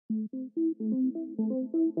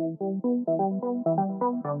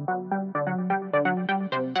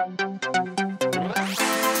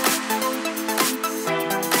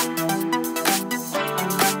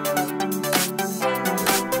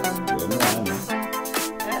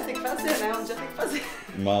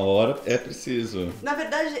Uma hora é preciso. Na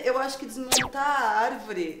verdade, eu acho que desmontar a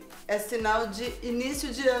árvore é sinal de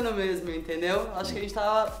início de ano mesmo, entendeu? Acho que a gente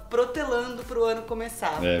tava protelando pro ano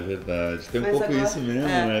começar. É verdade. Tem um Mas pouco agora, isso mesmo,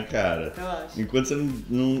 né, cara? Eu acho. Enquanto você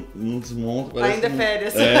não desmonta, parece ainda é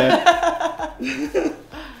férias. É.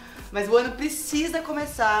 Mas o ano precisa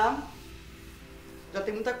começar. Já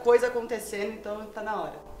tem muita coisa acontecendo, então tá na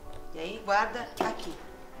hora. E aí, guarda aqui.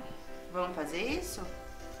 Vamos fazer isso?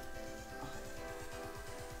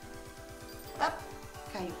 Ah,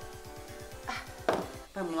 caiu. Ah,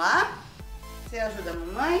 vamos lá? Você ajuda a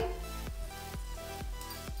mamãe?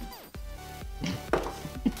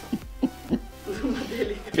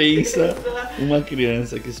 Pensa uma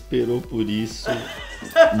criança que esperou por isso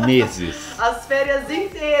meses. As férias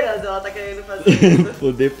inteiras ela tá querendo fazer isso.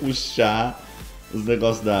 Poder puxar os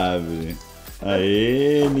negócios da árvore.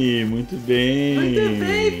 Aê, Ni, muito bem. Muito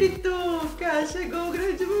bem, Pituca. Chegou o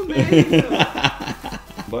grande momento.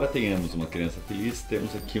 Embora tenhamos uma criança feliz,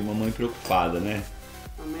 temos aqui uma mãe preocupada, né?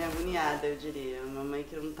 Mamãe agoniada, eu diria. Mamãe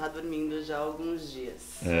que não tá dormindo já há alguns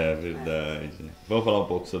dias. É verdade. Vamos falar um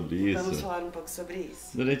pouco sobre isso? Vamos falar um pouco sobre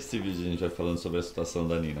isso. Durante esse vídeo a gente vai falando sobre a situação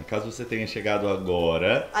da Nina. Caso você tenha chegado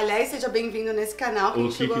agora... Aliás, seja bem-vindo nesse canal,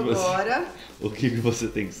 quem chegou agora. O que você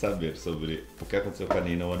tem que saber sobre o que aconteceu com a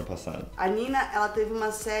Nina o ano passado? A Nina, ela teve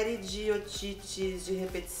uma série de otites de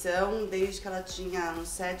repetição desde que ela tinha uns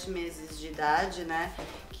 7 meses de idade, né?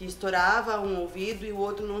 Que estourava um ouvido e o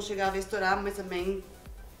outro não chegava a estourar, mas também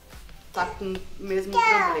tá com o mesmo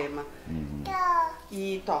problema.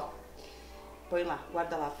 E põe lá,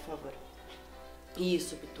 guarda lá, por favor.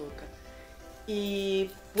 Isso, Pituca. E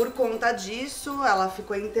por conta disso, ela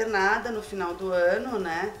ficou internada no final do ano,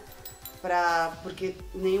 né? Porque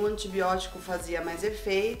nenhum antibiótico fazia mais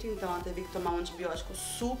efeito, então ela teve que tomar um antibiótico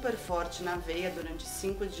super forte na veia durante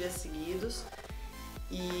 5 dias seguidos.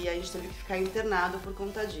 E a gente teve que ficar internado por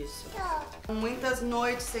conta disso. Muitas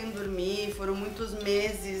noites sem dormir, foram muitos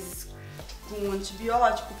meses com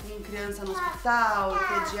antibiótico, com criança no hospital,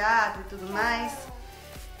 pediatra e tudo mais.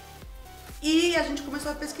 E a gente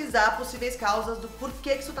começou a pesquisar possíveis causas do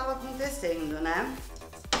porquê que isso estava acontecendo, né?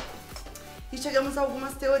 E chegamos a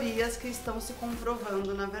algumas teorias que estão se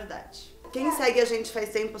comprovando, na verdade. Quem segue a gente faz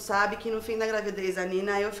tempo sabe que no fim da gravidez da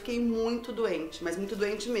Nina eu fiquei muito doente, mas muito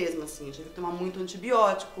doente mesmo, assim. Eu tive que tomar muito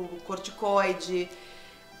antibiótico, corticoide.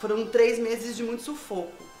 Foram 3 meses de muito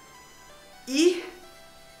sufoco. E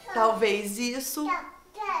talvez isso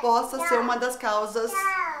possa ser uma das causas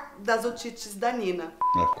das otites da Nina.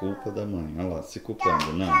 A culpa da mãe, olha lá, se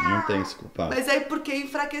culpando. Não tem que se culpar. Mas é porque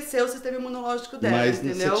enfraqueceu o sistema imunológico dela, mas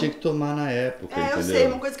entendeu? Você tinha que tomar na época, entendeu? Eu sei,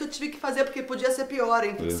 uma coisa que eu tive que fazer porque podia ser pior, a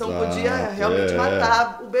infecção Exato, podia realmente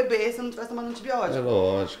matar o bebê se não tivesse tomando antibiótico. É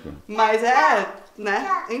lógico. Mas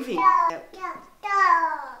né? Enfim.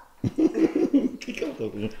 O que ela tá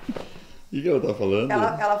falando? O que ela tá falando?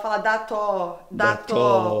 Ela fala dá tó,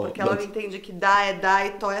 porque ela não entende que dá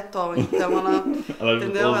e tó é tó. Então ela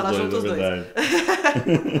entendeu? Ela junta os dois.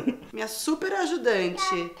 Minha super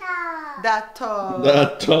ajudante. Dá tó.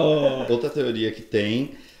 Outra teoria que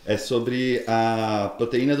tem é sobre a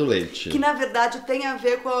proteína do leite. Que na verdade tem a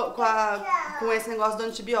ver com esse negócio do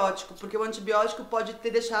antibiótico, porque o antibiótico pode ter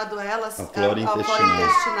deixado a flora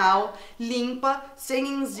intestinal limpa, sem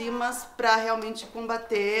enzimas, para realmente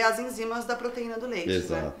combater as enzimas da proteína do leite.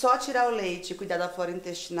 Exato. Né? Só tirar o leite e cuidar da flora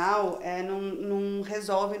intestinal não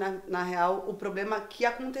resolve, na real, o problema que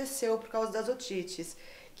aconteceu por causa das otites.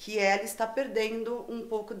 Que ela está perdendo um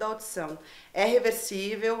pouco da audição. É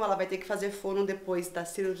reversível, ela vai ter que fazer fono depois da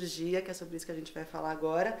cirurgia, que é sobre isso que a gente vai falar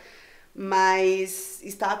agora. Mas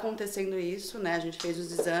está acontecendo isso, né? A gente fez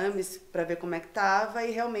os exames para ver como é que estava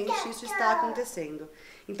e realmente isso está acontecendo.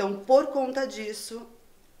 Então, por conta disso,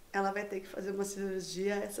 ela vai ter que fazer uma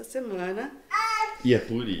cirurgia essa semana. E é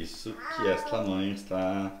por isso que esta mãe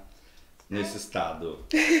está nesse estado.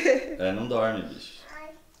 Não dorme, bicho.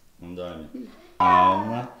 Não dorme.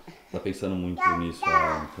 Calma, tá pensando muito nisso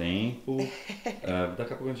há um tempo.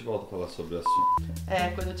 Daqui a pouco a gente volta a falar sobre o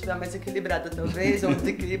assunto. Quando eu estiver mais equilibrada, talvez, ou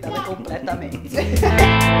desequilibrada completamente.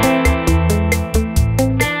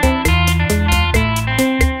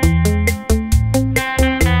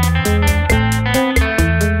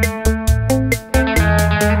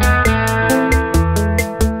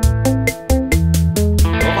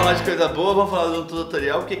 Vamos falar de coisa boa, vamos falar do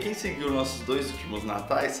tutorial, porque quem seguiu nossos 2 últimos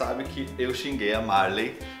natais sabe que eu xinguei a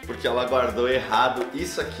Marley porque ela guardou errado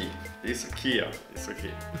isso aqui, ó, isso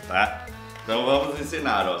aqui, tá? Então vamos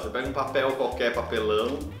ensinar, ó, você pega um papel qualquer,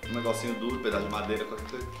 papelão, um negocinho duro, um pedaço de madeira, qualquer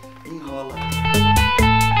coisa, enrola.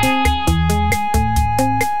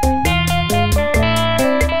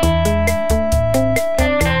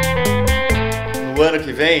 No ano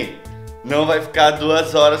que vem, não vai ficar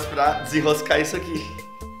 2 horas pra desenroscar isso aqui.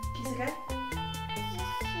 O que você quer?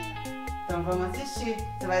 Então vamos assistir.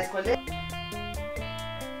 Você vai escolher?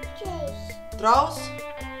 Trolls?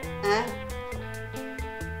 É?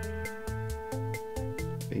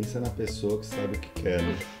 Pensa na pessoa que sabe o que quer.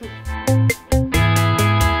 Né?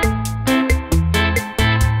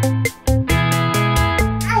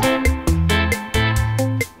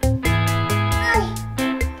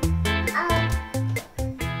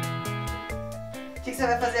 O que você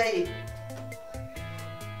vai fazer aí?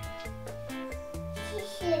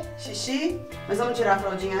 Xixi? Mas vamos tirar a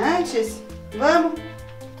fraldinha antes? Vamos?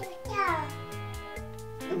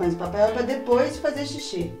 Mas o papel é pra depois fazer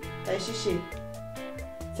xixi. Faz xixi.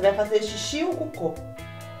 Você vai fazer xixi ou cocô?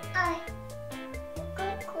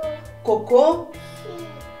 Cocô. Cocô?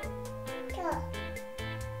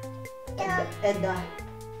 É dar.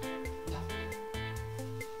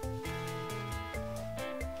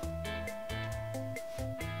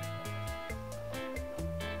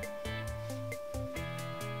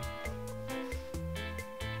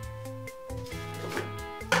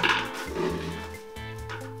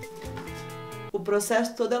 O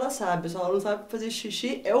processo todo ela sabe, só ela não sabe fazer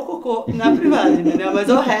xixi é o cocô na privada, entendeu? Mas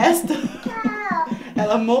o resto,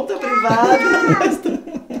 ela monta a privada e o resto...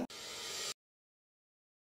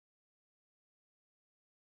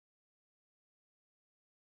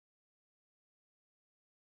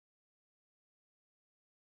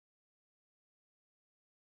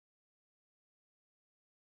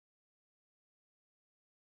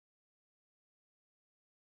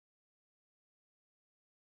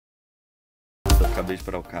 Acabei de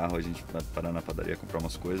parar o carro, a gente vai parar na padaria comprar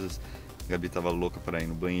umas coisas. A Gabi tava louca para ir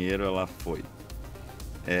no banheiro, ela foi.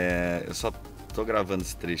 Eu só tô gravando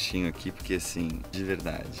esse trechinho aqui porque, assim, de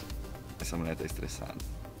verdade, essa mulher tá estressada.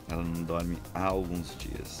 Ela não dorme há alguns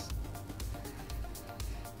dias.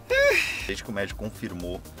 Desde que o médico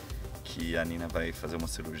confirmou que a Nina vai fazer uma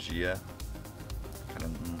cirurgia,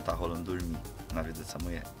 cara, não tá rolando dormir na vida dessa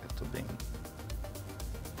mulher. Eu tô bem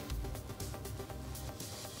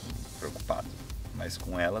preocupado. Mais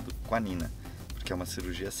com ela do que com a Nina, porque é uma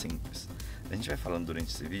cirurgia simples. A gente vai falando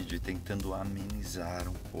durante esse vídeo e tentando amenizar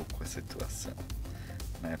um pouco a situação,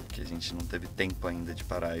 né? Porque a gente não teve tempo ainda de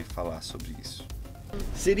parar e falar sobre isso.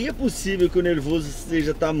 Seria possível que o nervoso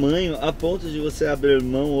seja tamanho a ponto de você abrir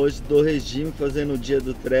mão hoje do regime fazendo o dia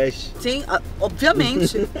do trash? Sim,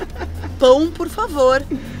 obviamente. Pão, por favor.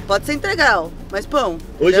 Pode ser integral, mas pão.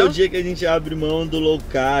 Hoje é o dia que a gente abre mão do low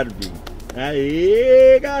carb.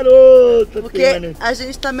 Aê, garota! Porque a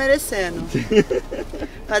gente tá merecendo.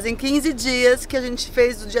 Fazem 15 dias que a gente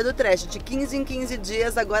fez o dia do trash. De 15 em 15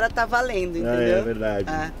 dias agora tá valendo, entendeu? É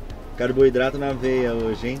verdade. Carboidrato na veia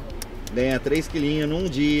hoje, hein? Ganha 3 quilinhos num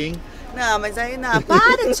dia, hein? Não, mas aí não.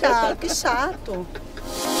 Para, Tiago, que chato.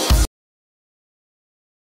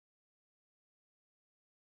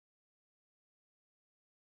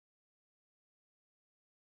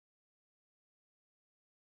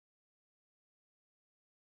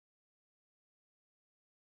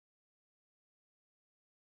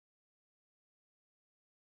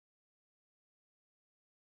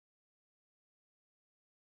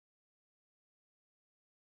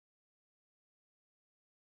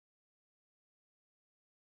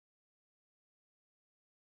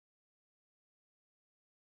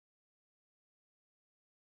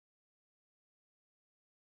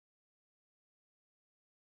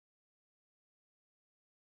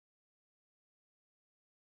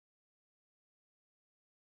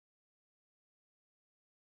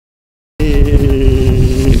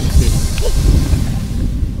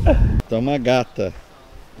 Toma gata.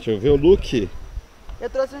 Deixa eu ver o look. Eu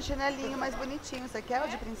trouxe um chinelinho mais bonitinho. Você quer o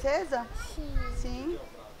de princesa? Sim. Sim.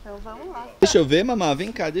 Então vamos lá. Deixa eu ver, mamãe.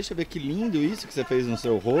 Vem cá, deixa eu ver que lindo isso que você fez no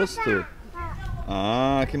seu rosto.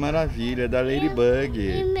 Ah, que maravilha. É da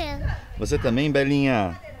Ladybug. Você também,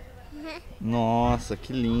 Belinha? Nossa,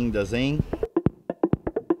 que lindas, hein?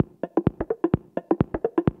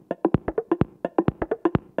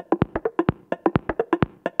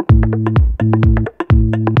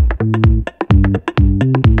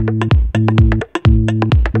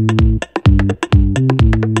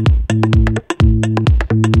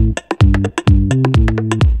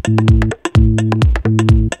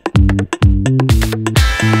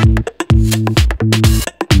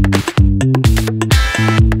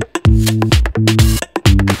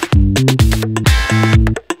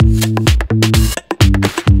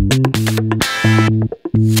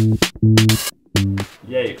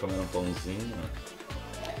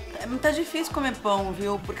 posso comer pão,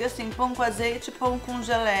 viu? Porque assim, pão com azeite, pão com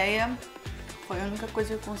geleia, foi a única coisa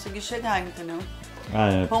que eu consegui chegar, entendeu?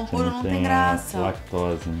 Pão puro não tem graça.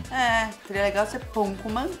 Lactose. Seria legal ser pão com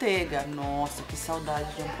manteiga. Nossa, que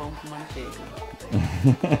saudade de um pão com manteiga.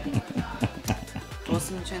 Tô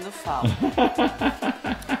sentindo falta.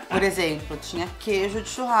 Por exemplo, tinha queijo de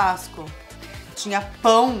churrasco. Tinha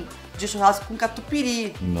pão de churrasco com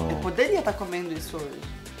catupiry. Nossa. Eu poderia estar comendo isso hoje.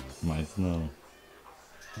 Mas não.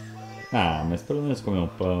 Mas pelo menos comer um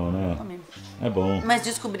pão, né? Comi. É bom. Mas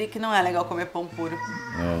descobri que não é legal comer pão puro.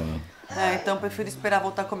 Então prefiro esperar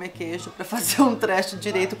voltar a comer queijo pra fazer um trash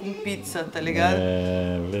direito com pizza, tá ligado?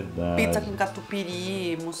 É verdade. Pizza com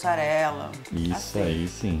catupiry, mussarela. Isso assim. aí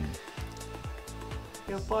sim.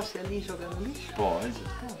 Eu posso ir ali jogando lixo? Pode.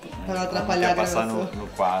 Pra não atrapalhar a passar gravação. no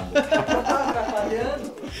quadro. Tá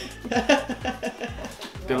atrapalhando?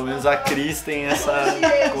 Pelo menos a Cris tem essa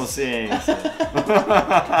consciência.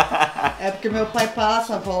 É porque meu pai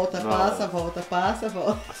passa, volta, Não. passa, volta, passa,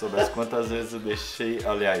 volta. Se soubesse quantas vezes eu deixei...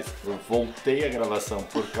 Aliás, eu voltei a gravação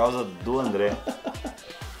por causa do André.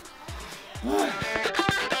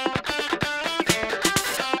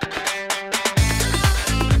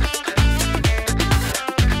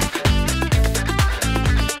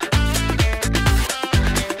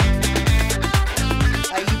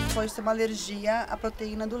 Pode ser uma alergia à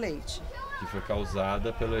proteína do leite. Que foi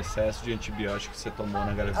causada pelo excesso de antibiótico que você tomou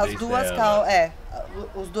na gravidez As duas dela.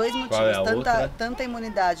 os dois motivos, Qual é a outra? tanto a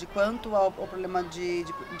imunidade quanto ao problema de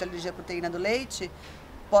alergia à proteína do leite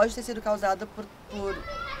pode ter sido causado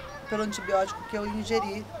pelo antibiótico que eu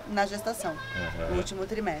ingeri na gestação, no último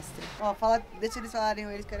trimestre. Deixa eles falarem,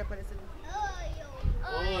 eles querem aparecer.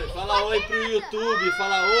 Oi, fala oi pro YouTube,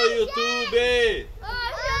 fala oi YouTube!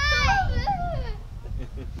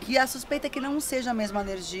 Que a suspeita é que não seja a mesma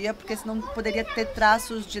alergia, porque senão poderia ter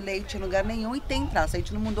traços de leite em lugar nenhum, e tem traço. A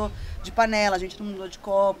gente não mudou de panela, a gente não mudou de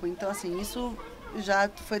copo, então assim, isso já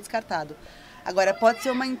foi descartado. Agora, pode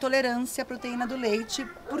ser uma intolerância à proteína do leite,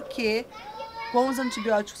 porque com os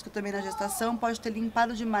antibióticos que eu tomei na gestação, pode ter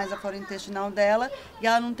limpado demais a flora intestinal dela e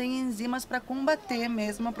ela não tem enzimas para combater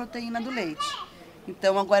mesmo a proteína do leite.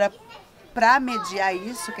 Então, agora, para mediar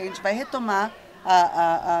isso, que a gente vai retomar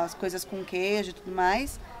as coisas com queijo e tudo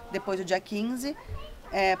mais, depois do dia 15,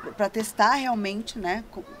 para testar realmente, né,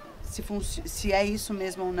 se é isso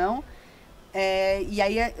mesmo ou não. E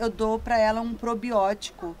aí eu dou para ela um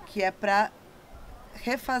probiótico, que é para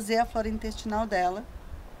refazer a flora intestinal dela,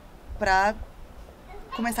 para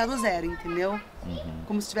começar do zero, entendeu?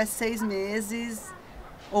 Como se tivesse 6 meses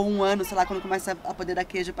ou 1 ano, sei lá, quando começa a poder dar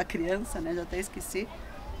queijo para criança, né, já até esqueci.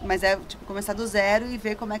 Mas é tipo começar do zero e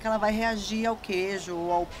ver como é que ela vai reagir ao queijo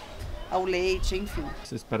ou ao leite, enfim.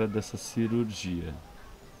 Você espera dessa cirurgia?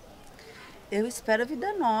 Eu espero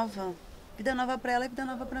vida nova. Vida nova pra ela e vida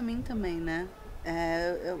nova pra mim também, né?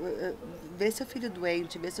 Ver seu filho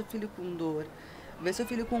doente, ver seu filho com dor, ver seu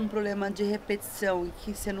filho com um problema de repetição e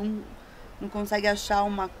que você não consegue achar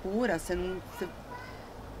uma cura,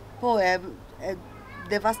 é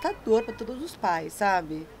devastador pra todos os pais,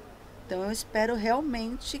 sabe? Então eu espero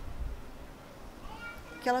realmente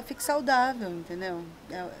que ela fique saudável, entendeu?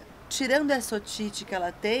 Tirando essa otite que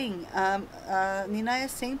ela tem, a Nina é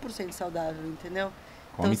 100% saudável, entendeu?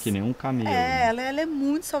 Come então, que nem um camelo. Ela é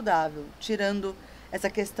muito saudável. Tirando essa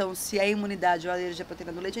questão se é imunidade ou alergia à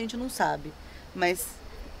proteína do leite, a gente não sabe. Mas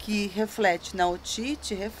que reflete na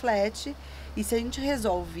otite, reflete. E se a gente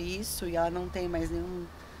resolve isso e ela não tem mais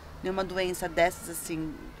nenhuma doença dessas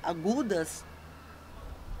assim, agudas,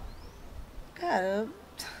 cara,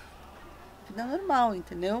 vida normal,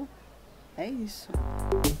 entendeu? É isso.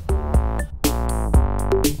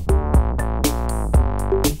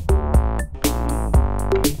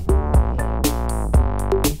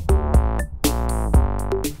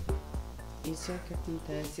 Isso é o que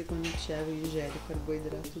acontece quando o Tiago ingere o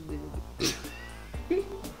carboidrato dele.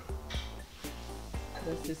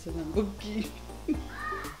 Pra ser seu pouquinho.